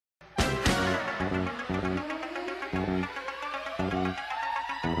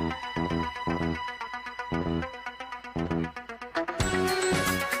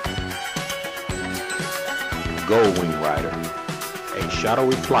Goldwing rider, a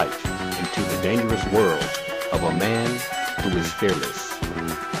shadowy flight into the dangerous world of a man who is fearless,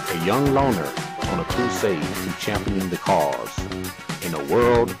 a young loner on a crusade to champion the cause in a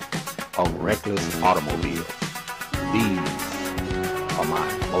world of reckless automobiles. These are my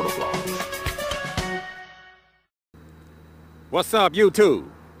motovlogs. What's up, YouTube?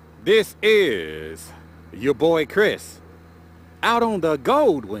 This is your boy Chris, out on the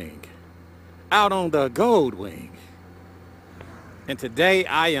Goldwing. And today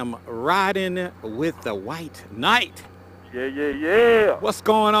I am riding with the White Knight. Yeah. What's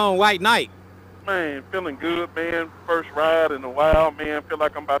going on, White Knight? Man, feeling good, man. First ride in a while, man. Feel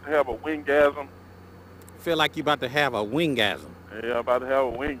like I'm about to have a wingasm. Feel like you about to have a wingasm. Yeah, I'm about to have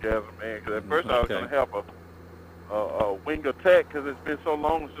a wingasm, man. Because at first I was Okay. going to have a wing attack because it's been so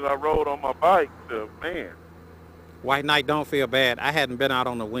long since I rode on my bike. So, man. White Knight, don't feel bad. I hadn't been out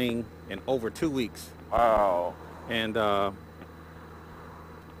on the wing in over 2 weeks. Wow. And,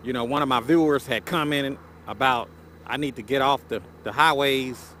 you know, one of my viewers had commented about I need to get off the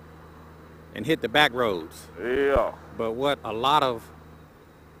highways and hit the back roads. Yeah. But what a lot of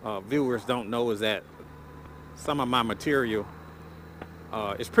viewers don't know is that some of my material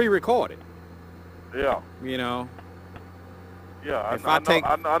is pre-recorded. Yeah. You know. Yeah, If I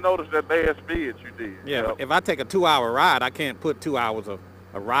I noticed that last vid you did. Yeah, Yep. if I take a 2-hour ride, I can't put 2 hours of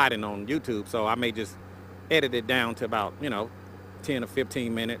riding on YouTube, so I may just edit it down to about, 10 or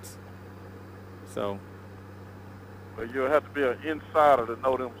 15 minutes. So, But you'll have to be an insider to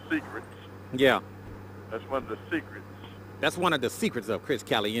know them secrets. yeah, That's one of the secrets that's one of the secrets of Chris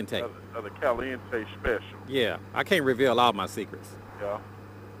Caliente. of the Caliente special. Yeah, I can't reveal all my secrets. Yeah.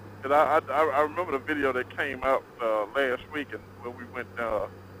 Cause I remember the video that came out last week, and when we went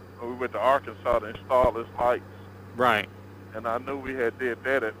to Arkansas to install his lights, Right. and I knew we had did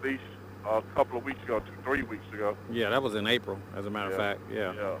that at least a couple of weeks ago, 3 weeks ago. Yeah, that was in April, as a matter of Yeah. fact.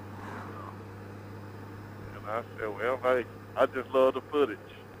 Yeah. Yeah. And I said, well, hey, I just love the footage.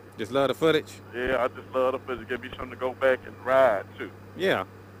 Just love the footage. Yeah, I just love the footage. Give me something to go back and ride too. Yeah.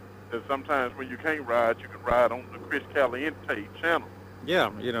 Because sometimes when you can't ride, you can ride on the Chris Caliente channel.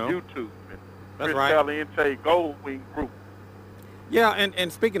 Yeah, you know. YouTube. And That's Chris right. Caliente Goldwing group. Yeah,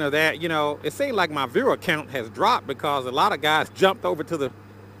 and speaking of that, it seems like my viewer count has dropped because a lot of guys jumped over to the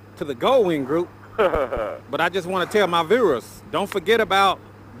Goldwing group. But I just want to tell my viewers, don't forget about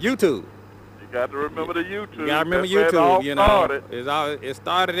YouTube. You got to remember the YouTube. You gotta remember That's where it YouTube. all started. It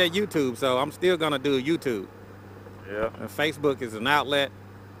started at YouTube, so I'm still gonna do YouTube. Yeah. And Facebook is an outlet,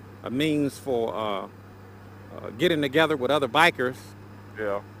 a means for getting together with other bikers,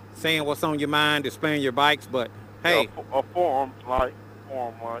 Yeah. saying what's on your mind, displaying your bikes. But hey, A forum like.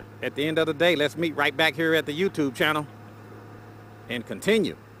 at the end of the day, let's meet right back here at the YouTube channel and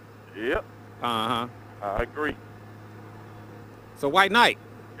continue. Yep. Uh-huh. I agree. So White Knight,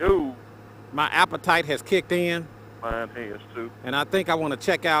 You, my appetite has kicked in, mine has too. and I think I want to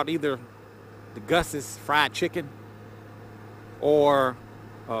check out either the Gus's fried chicken or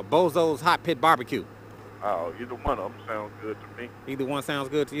Bozo's hot pit barbecue. Oh, either one of them sounds good to me. Either one sounds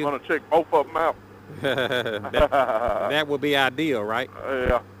good to you? Want to check both of them out? that would be ideal, right?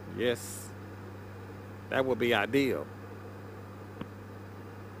 Yeah. Yes, that would be ideal.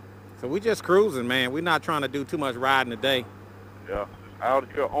 So we just cruising, man. We're not trying to do too much riding today. Yeah. Just out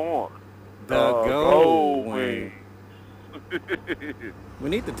here on The Goldwing. Goldwing. We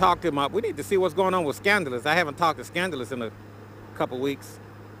need to talk to him up. We need to see what's going on with Scandalous. I haven't talked to Scandalous in a couple weeks.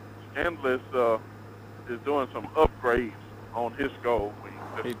 Scandalous is doing some upgrades on his Goldwing.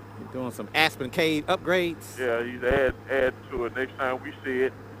 He's doing some Aspen Cave upgrades. Yeah, he's add to it. Next time we see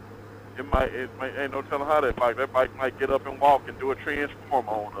it, it might ain't no telling how that bike might get up and walk and do a transform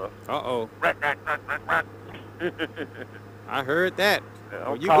on us. Uh-oh. Rat. I heard that. They Well,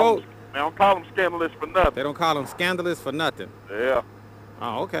 don't you call go. him- They don't call him Scandalous for nothing. They don't call him Scandalous for nothing. Yeah.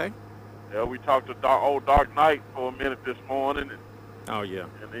 Oh, okay. Yeah, we talked to old Dark Knight for a minute this morning, Oh, yeah.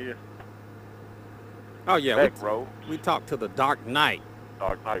 and he Oh, yeah. back row. We talked to the Dark Knight.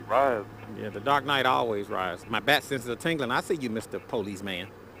 Dark Knight Rise. Yeah, the Dark Knight always rises. My bat senses are tingling. I see you, Mr. Policeman.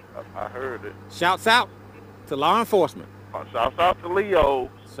 I heard it. Shouts out to law enforcement. Shouts out to Leo.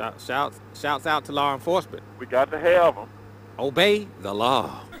 Shouts out to law enforcement. We got to have him. Obey the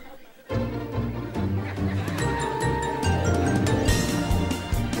law.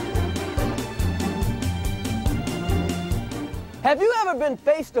 Have you ever been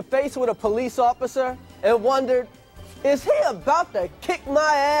face to face with a police officer and wondered, is he about to kick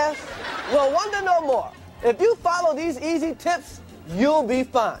my ass? Well, wonder no more. If you follow these easy tips, you'll be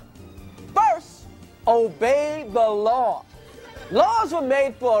fine. First, obey the law. Laws were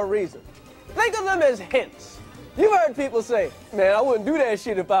made for a reason. Think of them as hints. You've heard people say, man, I wouldn't do that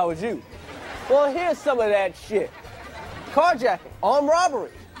shit if I was you. Well, here's some of that shit. Carjacking, armed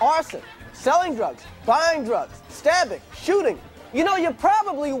robbery, arson, selling drugs, buying drugs, stabbing, shooting. You know, you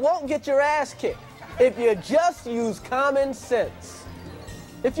probably won't get your ass kicked if you just use common sense.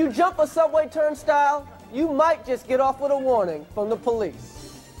 If you jump a subway turnstile, you might just get off with a warning from the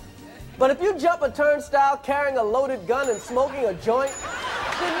police. But if you jump a turnstile carrying a loaded gun and smoking a joint,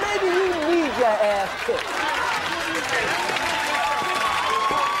 then maybe you need your ass kicked.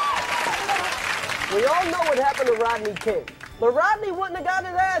 We all know what happened to Rodney King, but Rodney wouldn't have got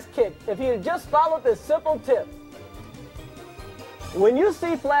his ass kicked if he had just followed this simple tip. When you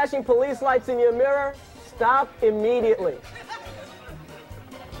see flashing police lights in your mirror, stop immediately.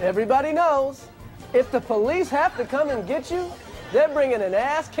 Everybody knows, if the police have to come and get you, they're bringing an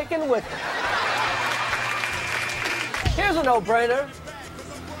ass kicking with them. Here's a no-brainer.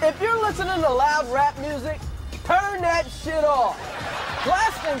 If you're listening to loud rap music, turn that shit off.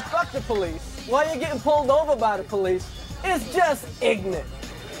 Blasting "fuck the police" while you're getting pulled over by the police is just ignorant.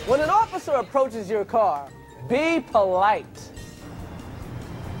 When an officer approaches your car, be polite.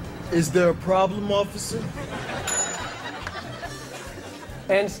 Is there a problem, officer?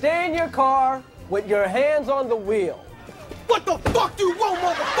 And stay in your car with your hands on the wheel. What the fuck do you want,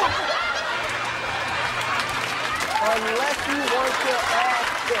 motherfucker? Unless you want your ass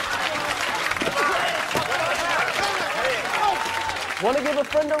kicked. Want to give a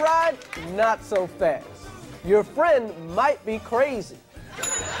friend a ride? Not so fast. Your friend might be crazy.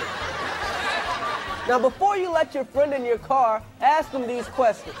 Now, before you let your friend in your car, ask them these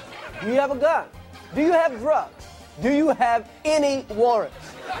questions. Do you have a gun? Do you have drugs? Do you have any warrants?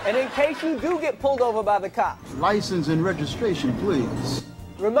 And in case you do get pulled over by the cops, License and registration, please.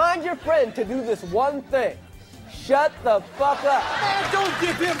 remind your friend to do this one thing. Shut the fuck up. Man, don't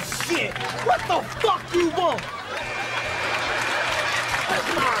give him shit. What the fuck you want?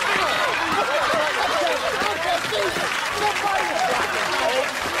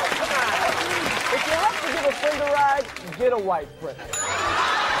 If you have to give a friend a ride, get a white friend.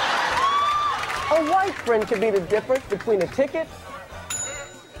 A white friend can be the difference between a ticket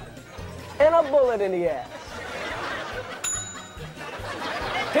and a bullet in the ass.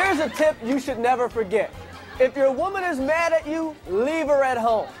 Here's a tip you should never forget. If your woman is mad at you, leave her at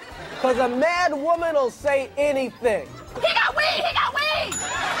home. Because a mad woman will say anything. He got weed! He got weed!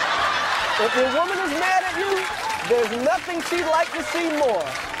 If your woman is mad at you, there's nothing she'd like to see more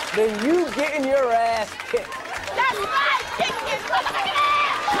than you getting your ass kicked. That's right! Kick his motherfucking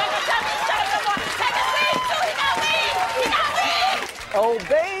ass! Like a dummy, shut up no more! Take his weed too! He got weed! He got weed!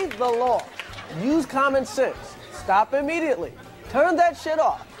 Obey the law. Use common sense. Stop immediately. Turn that shit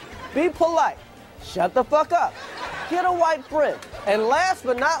off. Be polite. Shut the fuck up. Get a white friend. And last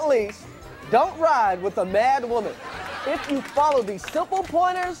but not least, don't ride with a mad woman. If you follow these simple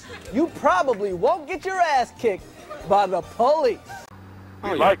pointers, you probably won't get your ass kicked by the police.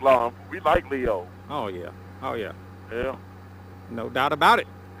 We like Leo. Oh, yeah. Oh, yeah. Yeah. No doubt about it.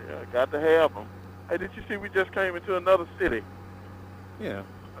 Yeah, got to have them. Hey, did you see we just came into another city? Yeah.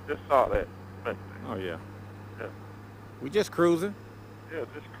 I just saw that. Oh, yeah. Yeah. We just cruising. Yeah,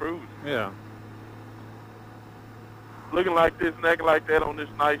 just cruising. Yeah. Looking like this and acting like that on this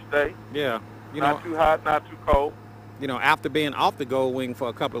nice day. Yeah. You Not know, too hot, not too cold. you know, after being off the Goldwing for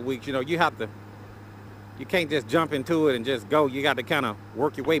a couple of weeks, you know, you can't just jump into it and just go. You got to kind of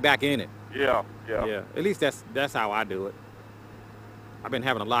work your way back in it. Yeah, yeah. Yeah. At least that's how I do it. I've been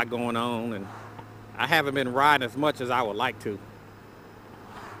having a lot going on, and I haven't been riding as much as I would like to.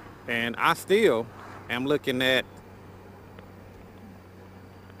 And I still am looking at,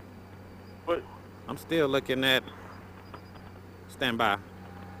 But I'm still looking at, stand by,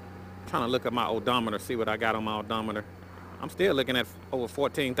 trying to look at my odometer, see what I got on my odometer. I'm still looking at over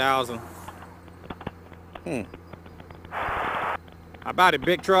 14,000. How about it,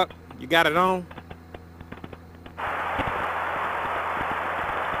 big truck? You got it on?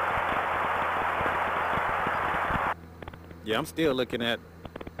 Yeah, I'm still looking at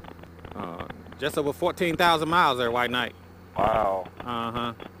just over 14,000 miles there, White Knight. wow,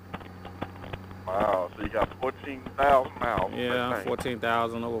 Uh-huh. wow. So you got 14,000 miles. Yeah, thing.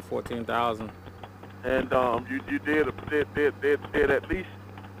 14,000, over 14,000. And you did at least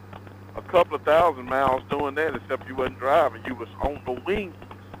a couple of thousand miles doing that, except you wasn't driving. You was on the wings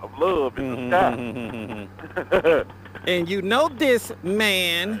of love in the sky. And you know this,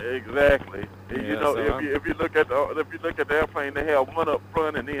 man. Exactly. And you Yeah, know, so if you look at the airplane, they have one up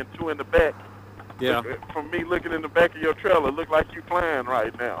front and then two in the back. Yeah. From me looking in the back of your trailer, it look like you flying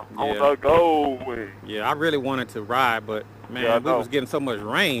right now on Yeah. the Goldwing. Yeah, I really wanted to ride, but man, Yeah, I we know. was getting so much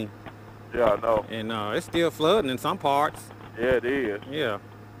rain. Yeah, I know. And it's still flooding in some parts. Yeah, it is. Yeah.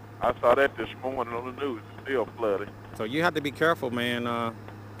 I saw that this morning on the news. It's still flooding. So you have to be careful, man.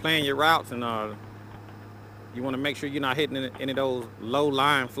 Plan your routes, and you want to make sure you're not hitting any of those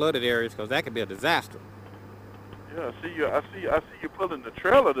low-lying flooded areas, because that could be a disaster. Yeah, I see you. I see you pulling the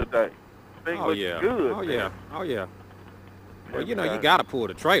trailer today. Thing Oh looks yeah. good. Oh man. yeah. Oh yeah. Well, you know, you man. gotta pull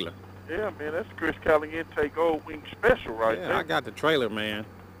the trailer. Yeah, man, that's Chris Caliente Goldwing special right Yeah, there. I got the trailer, man.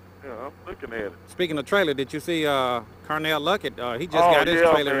 Yeah, I'm looking at it. Speaking of trailer, did you see Carnell Luckett? He just got his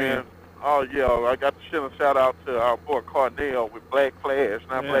trailer man. in. Oh yeah, I got to send a shout out to our boy Carnell with Black Flash.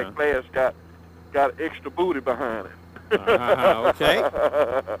 Now Yeah. Black Flash got extra booty behind it. Okay.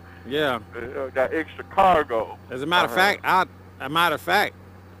 Yeah. Got extra cargo. As a matter of fact,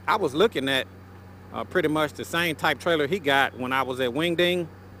 I was looking at pretty much the same type trailer he got when I was at Wingding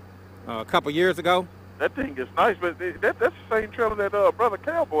a couple years ago. That thing is nice, but that's the same trailer that Brother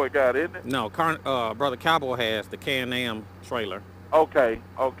Cowboy got, isn't it? No, Brother Cowboy has the Can-Am trailer. Okay.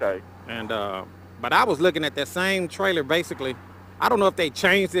 And but I was looking at that same trailer basically. I don't know if they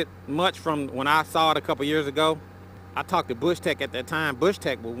changed it much from when I saw it a couple years ago. I talked to Bush Tech at that time. Bush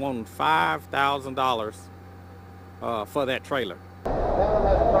Tech was wanting $5,000 for that trailer. That one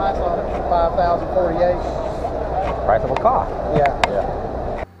has a price on it, $5,048. Price of a car.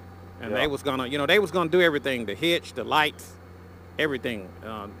 Yeah. And they was gonna, do everything, the hitch, the lights, everything.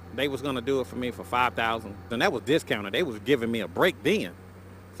 They was gonna do it for me for $5,000, and that was discounted. They was giving me a break then,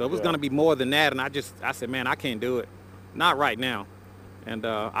 so it was gonna be more than that. And I said, man, I can't do it, not right now. And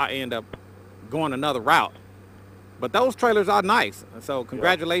I end up going another route. But those trailers are nice. So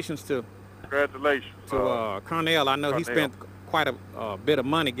congratulations to Carnell. I know he spent quite a bit of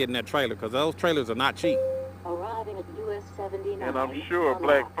money getting that trailer, because those trailers are not cheap. Arriving at US 79. And I'm sure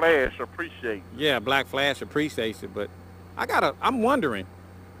Black Flash appreciates it. Yeah, Black Flash appreciates it, but I'm wondering,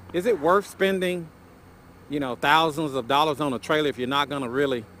 is it worth spending, thousands of dollars on a trailer if you're not going to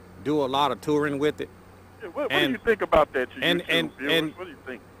really do a lot of touring with it? Yeah, what do you think about that, you and- YouTube and- viewers? and- What do you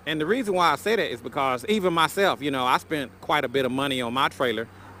think? And the reason why I say that is because even myself, I spent quite a bit of money on my trailer,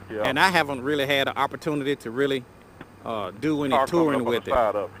 Yeah. and I haven't really had an opportunity to really do any Car coming touring up on with the it.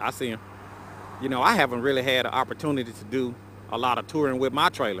 side of it. I see him. I haven't really had an opportunity to do a lot of touring with my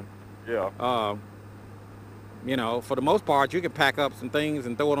trailer. Yeah. For the most part, you can pack up some things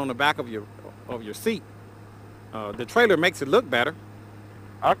and throw it on the back of your seat. The trailer makes it look better.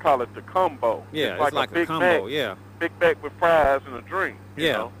 I call it the combo. Yeah, it's like a Big combo. Mac, Yeah. Big Mac with fries and a drink. you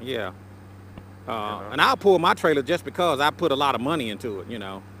Yeah, know? yeah. And I'll pull my trailer just because I put a lot of money into it,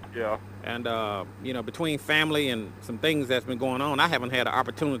 Yeah. And, between family and some things that's been going on, I haven't had an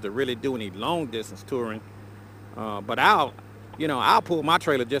opportunity to really do any long distance touring. But I'll pull my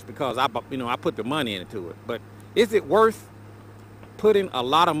trailer just because I put the money into it. But is it worth putting a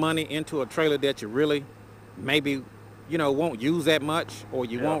lot of money into a trailer that you really maybe, won't use that much, or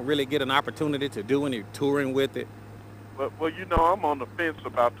you won't really get an opportunity to do any touring with it? Well, I'm on the fence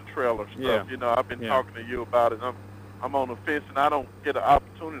about the trailer stuff. Yeah. I've been talking to you about it. I'm on the fence, and I don't get an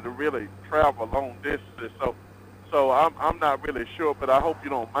opportunity to really travel long distances. So I'm not really sure, but I hope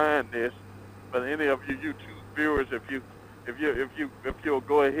you don't mind this. But any of you YouTube viewers, if you'll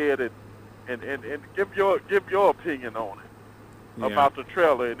go ahead and give your opinion on it about the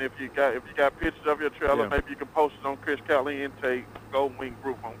trailer, and if you got pictures of your trailer, maybe you can post it on Chris Caliente Goldwing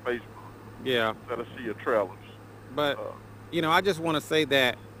group on Facebook. Yeah. So to see your trailers. But, I just want to say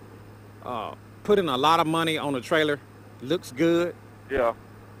that putting a lot of money on a trailer looks good. Yeah.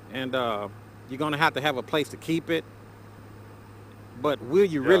 And you're going to have a place to keep it. But will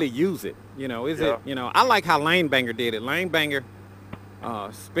you really use it? Is it, I like how Lane Banger did it. Lane Banger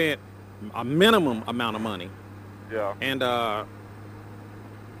spent a minimum amount of money. Yeah. And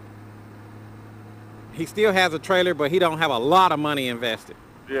he still has a trailer, but he don't have a lot of money invested.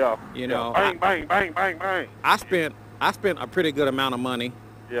 Yeah. Bang, bang, bang, bang, bang. I spent a pretty good amount of money.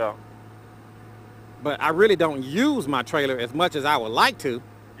 Yeah. But I really don't use my trailer as much as I would like to.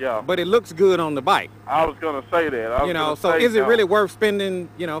 Yeah. But it looks good on the bike. I was gonna say that. So is it really worth spending,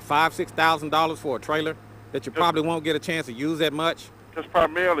 $5,000-$6,000 for a trailer that you probably won't get a chance to use that much? Because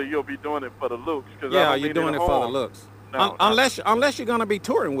primarily you'll be doing it for the looks. Yeah, you're doing it for the looks. No, unless you're gonna be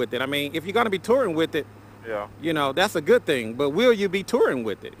touring with it. I mean, if you're gonna be touring with it, that's a good thing. But will you be touring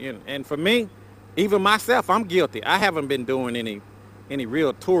with it? And for me, even myself, I'm guilty. I haven't been doing any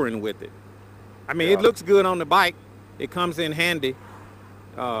real touring with it. I mean, it looks good on the bike. It comes in handy.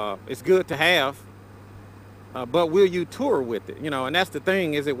 It's good to have. But will you tour with it? And that's the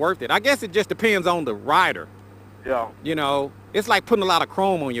thing. Is it worth it? I guess it just depends on the rider. Yeah. It's like putting a lot of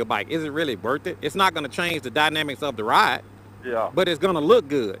chrome on your bike. Is it really worth it? It's not going to change the dynamics of the ride. Yeah. But it's going to look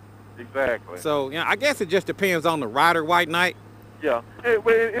good. Exactly. So, you know, I guess it just depends on the rider, White Knight. Yeah.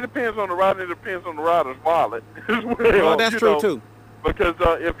 It depends on the rider. It depends on the rider's wallet as well. Well, that's true, know, too. Because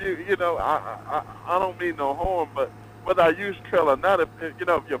if I don't mean no harm, but whether I use trailer or not, if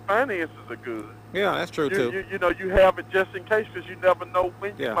your finances are good. Yeah, that's true, too. You have it just in case, because you never know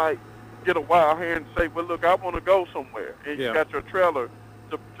when you might get a wild hair and say, well, look, I want to go somewhere, and you got your trailer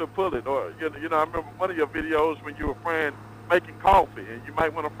to pull it. Or I remember one of your videos when you were frying, making coffee, and you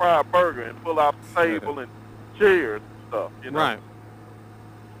might want to fry a burger and pull out the table and chairs and stuff. Right.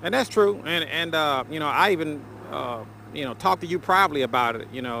 And that's true. And I even talked to you privately about it.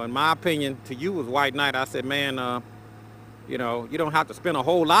 In my opinion, to you as White Knight, I said, man, you don't have to spend a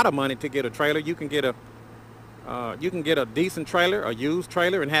whole lot of money to get a trailer. You can get a decent trailer, a used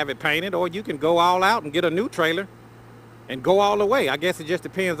trailer, and have it painted, or you can go all out and get a new trailer and go all the way. I guess it just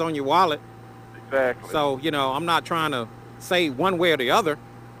depends on your wallet. Exactly. So, I'm not trying to say one way or the other.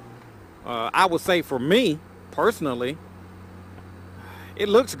 I would say for me, personally, it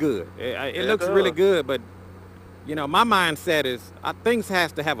looks good. It looks really good, but, my mindset is things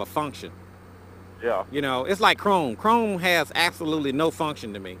has to have a function. Yeah. It's like chrome. Chrome has absolutely no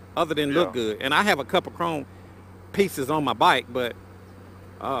function to me other than look good. And I have a couple chrome pieces on my bike, but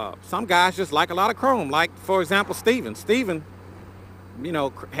some guys just like a lot of chrome. Like, for example, Steven. Steven,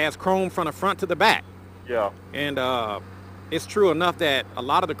 has chrome from the front to the back. Yeah. And it's true enough that a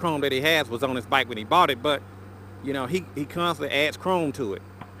lot of the chrome that he has was on his bike when he bought it, but, he constantly adds chrome to it.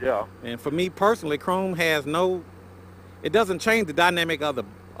 Yeah. And for me personally, chrome has it doesn't change the dynamic of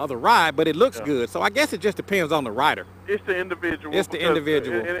the ride, but it looks good. So I guess it just depends on the rider. It's the individual. It's the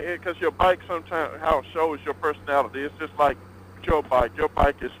individual. Because your bike sometimes, how it shows your personality. It's just like your bike. Your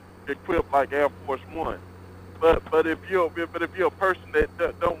bike is equipped like Air Force One. But if you're a person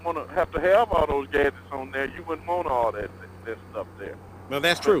that don't want to have all those gadgets on there, you wouldn't want all that stuff there. Well,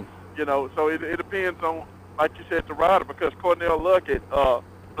 that's true. So it depends on, like you said, the rider. Because Cornell Luckett,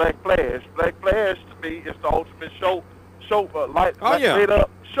 Black Flash to me is the ultimate show made up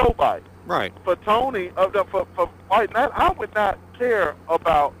show bike. Right. For Tony, for White Knight, I would not care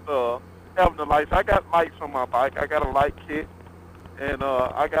about having the lights. I got lights on my bike. I got a light kit, and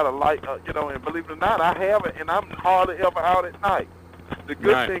I got a light. And believe it or not, I have it, and I'm hardly ever out at night. The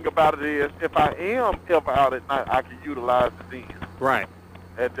good thing about it is, if I am ever out at night, I can utilize it then. Right.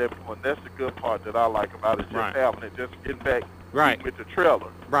 At that point, that's the good part that I like about it. Just having it, just getting back with the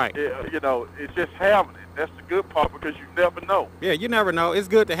trailer. Right. It's just having it. That's the good part, because you never know. Yeah, you never know. It's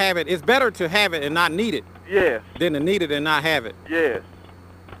good to have it. It's better to have it and not need it. Yes. Than to need it and not have it. Yes.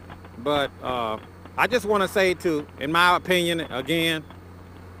 But I just want to say, in my opinion, again,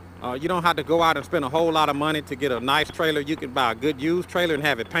 you don't have to go out and spend a whole lot of money to get a nice trailer. You can buy a good used trailer and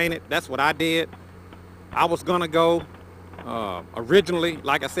have it painted. That's what I did. I was going to go originally,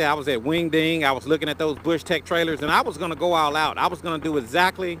 like I said, I was at Wing Ding. I was looking at those Bush Tech trailers, and I was going to go all out. I was going to do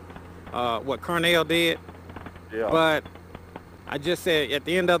exactly what Cornell did. Yeah. But I just said, at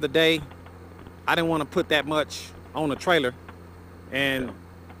the end of the day, I didn't want to put that much on the trailer. And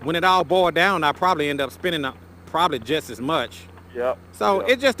when it all boiled down, I probably end up spending probably just as much. Yep. So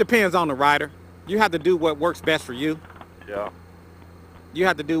it just depends on the rider. You have to do what works best for you. Yeah. You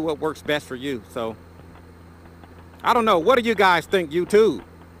have to do what works best for you. So I don't know. What do you guys think, YouTube?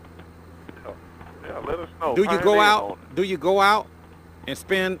 Yeah, let us know. Do you go out and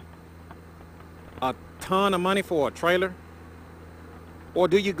spend a ton of money for a trailer? Or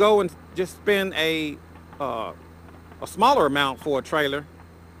do you go and just spend a smaller amount for a trailer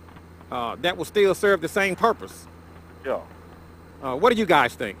that will still serve the same purpose? Yeah. What do you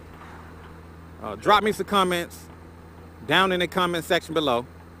guys think? Drop me some comments down in the comment section below.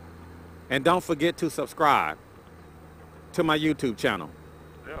 And don't forget to subscribe to my YouTube channel.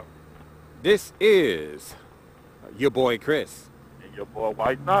 Yeah. This is your boy Chris. And your boy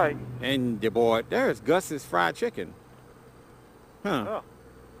White Knight. And your boy, there's Gus's Fried Chicken. Huh. Yeah.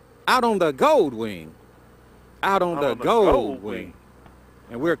 Out on the Goldwing. Out on the Goldwing.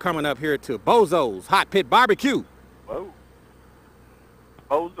 And we're coming up here to Bozo's Hot Pit Barbecue. Whoa.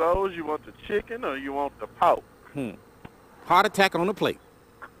 Bozo's, you want the chicken or you want the pork? Heart attack on the plate.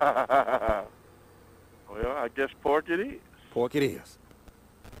 Well, I guess pork it is. Pork it is.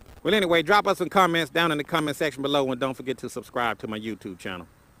 Well, anyway, drop us some comments down in the comment section below, and don't forget to subscribe to my YouTube channel.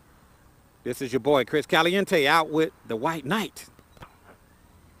 This is your boy, Chris Caliente, out with the White Knight.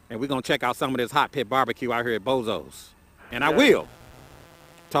 And we're going to check out some of this Hot Pit Barbecue out here at Bozo's. And I will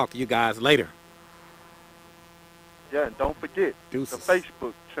talk to you guys later. Yeah, and don't forget Deuces. the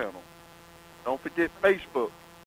Facebook channel. Don't forget Facebook.